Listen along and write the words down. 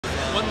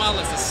One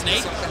model is the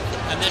Snake,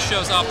 and this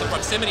shows off the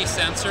proximity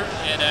sensor.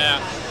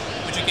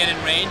 Which you get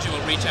in range, you will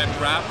reach out and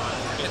grab.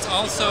 It's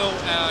also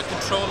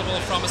controllable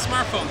from a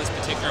smartphone, this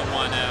particular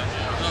one. A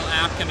little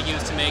app can be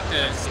used to make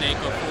the Snake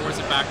go forwards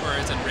and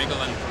backwards and wriggle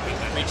and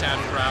reach out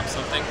and grab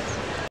something.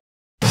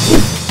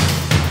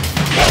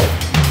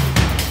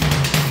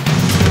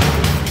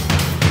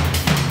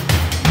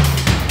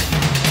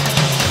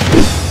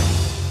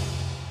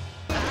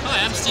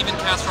 Stephen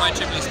Cass for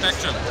IEEE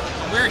Spectrum.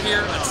 We're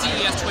here at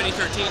CES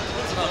 2013.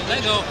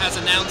 LEGO has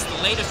announced the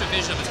latest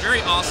revision of its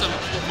very awesome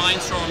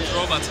Mindstorms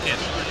Robots kit.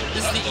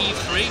 This is the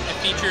EV3. It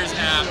features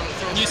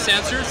new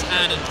sensors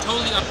and a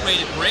totally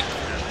upgraded brick.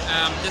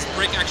 This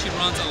brick actually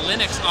runs a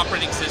Linux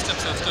operating system,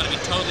 so it's going to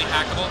be totally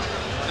hackable.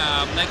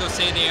 LEGO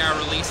say they are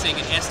releasing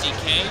an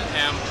SDK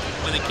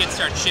when the kit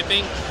starts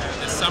shipping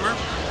this summer.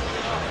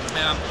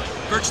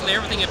 Virtually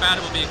everything about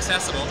it will be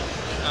accessible.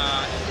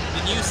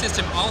 The new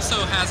system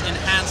also has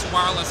enhanced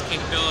wireless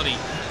capability.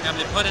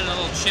 They put in a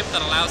little chip that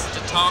allows it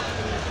to talk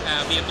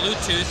via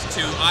Bluetooth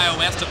to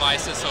iOS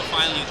devices, so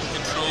finally you can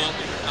control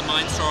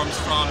Mindstorms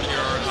from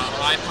your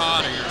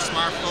iPod or your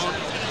smartphone.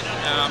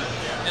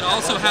 It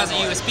also has a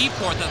USB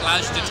port that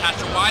allows you to attach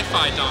a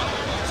Wi-Fi dongle,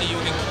 so you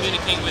can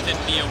communicate with it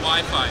via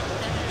Wi-Fi.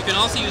 You can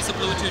also use the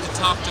Bluetooth to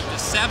talk to the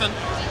 7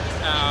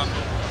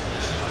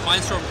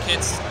 Mindstorm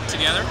kits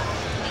together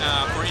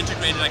for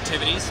integrated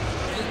activities.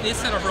 This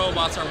set of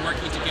robots are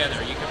working together.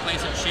 You can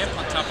place a chip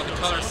on top of the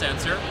color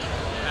sensor,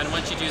 and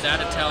once you do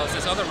that, it tells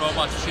this other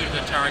robot to shoot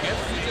at a target,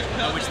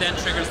 which then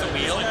triggers the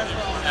wheel.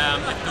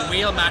 If the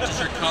wheel matches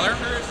your color,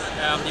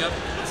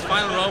 this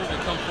final robot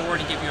will come forward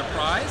and give you a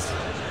prize.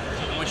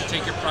 And once you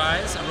take your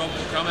prize, a robot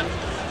will come and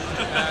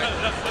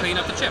clean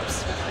up the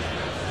chips.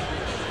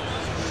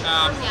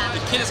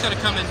 The kit is going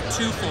to come in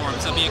 2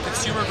 forms. There'll be a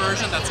consumer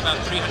version that's about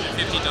 $350,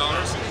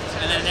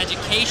 and then an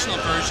educational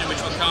version which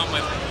will come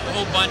with a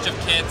whole bunch of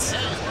kits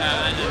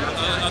and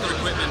other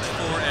equipment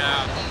for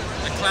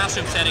a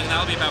classroom setting, and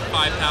that'll be about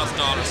 $5,000.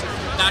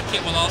 That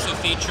kit will also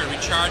feature a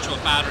rechargeable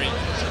battery.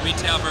 The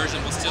retail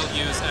version will still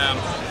use a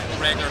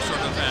regular sort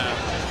of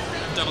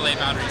AA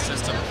battery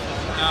system.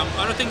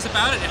 Other things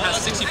about it, it has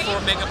 64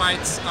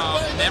 megabytes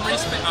of memory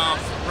of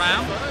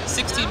RAM,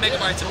 16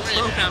 megabytes of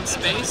program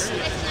space.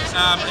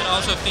 It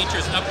also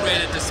features an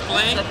upgraded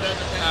display.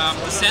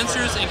 The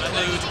sensors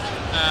include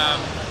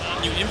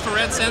new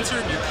infrared sensor,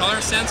 new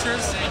color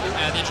sensors.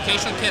 The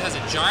educational kit has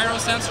a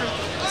gyro sensor.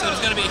 So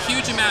there's going to be a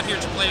huge amount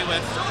here to play with,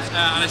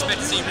 and I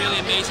expect to see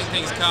really amazing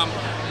things come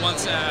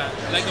once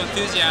LEGO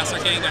enthusiasts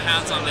are getting their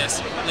hands on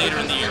this later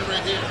in the year.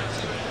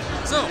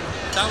 So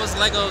that was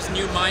LEGO's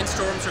new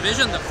Mindstorms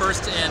revision, the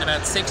first in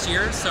about 6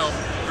 years, so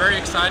very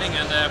exciting,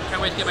 and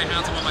can't wait to get my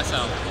hands on one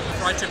myself.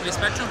 For IEEE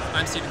Spectrum,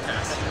 I'm Stephen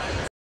Cass.